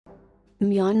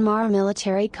Myanmar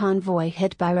military convoy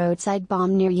hit by roadside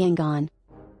bomb near Yangon.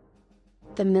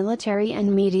 The military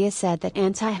and media said that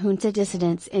anti-junta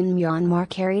dissidents in Myanmar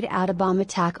carried out a bomb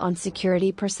attack on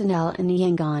security personnel in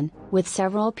Yangon, with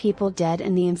several people dead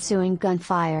in the ensuing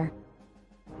gunfire.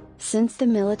 Since the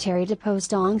military deposed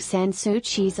Aung San Suu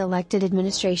Kyi's elected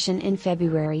administration in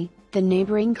February, the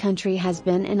neighboring country has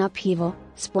been in upheaval,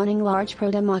 spawning large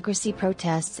pro-democracy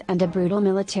protests and a brutal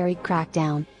military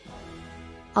crackdown.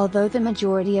 Although the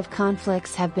majority of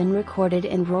conflicts have been recorded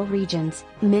in rural regions,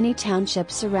 many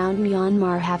townships around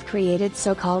Myanmar have created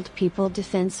so-called People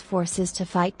Defense Forces to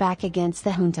fight back against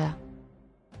the junta.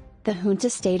 The junta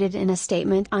stated in a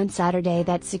statement on Saturday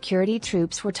that security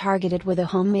troops were targeted with a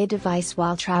homemade device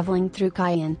while traveling through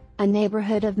Khayan, a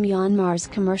neighborhood of Myanmar's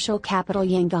commercial capital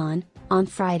Yangon, on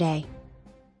Friday.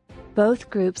 Both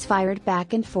groups fired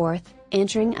back and forth,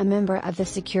 injuring a member of the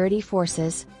security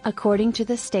forces, according to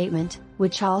the statement,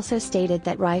 which also stated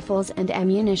that rifles and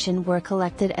ammunition were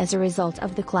collected as a result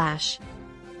of the clash.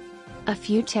 A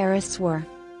few terrorists were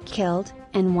killed,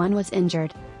 and one was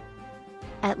injured.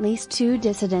 At least 2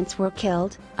 dissidents were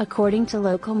killed, according to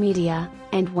local media,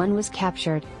 and one was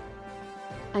captured.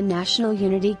 A national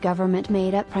unity government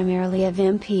made up primarily of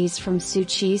MPs from Suu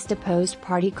Kyi's deposed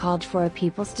party called for a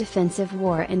people's defensive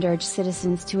war and urged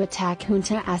citizens to attack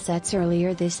junta assets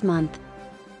earlier this month.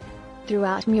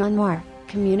 Throughout Myanmar,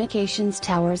 communications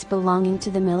towers belonging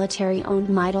to the military-owned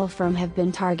Midol firm have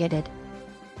been targeted.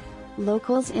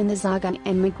 Locals in the Yangon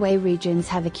and Magway regions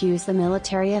have accused the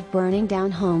military of burning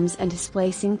down homes and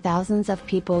displacing thousands of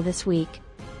people this week.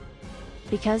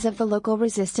 Because of the local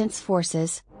resistance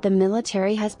forces, the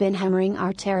military has been hammering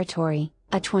our territory,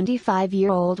 a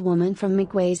 25-year-old woman from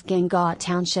Magway's Gangaw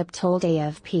township told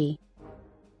AFP.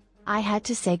 I had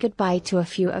to say goodbye to a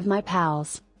few of my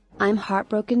pals. I'm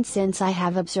heartbroken since I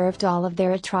have observed all of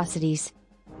their atrocities.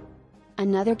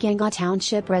 Another Gangaw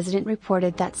township resident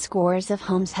reported that scores of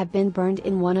homes have been burned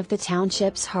in one of the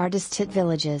township's hardest hit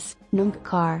villages,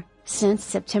 Nungkar, since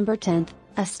September 10,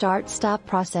 a start-stop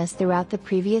process throughout the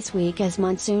previous week as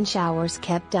monsoon showers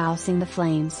kept dousing the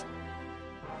flames.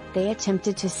 They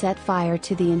attempted to set fire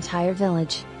to the entire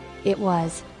village. It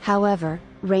was, however,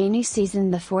 rainy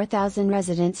season. The 4,000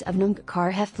 residents of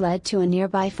Nungkar have fled to a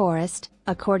nearby forest,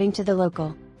 according to the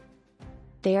local.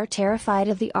 They are terrified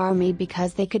of the army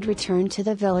because they could return to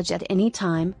the village at any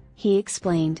time, he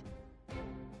explained.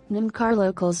 Nungkar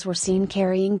locals were seen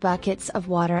carrying buckets of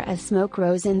water as smoke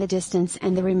rose in the distance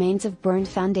and the remains of burned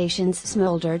foundations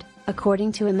smoldered,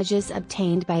 according to images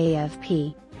obtained by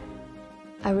AFP.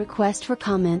 A request for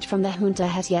comment from the junta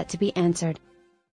has yet to be answered.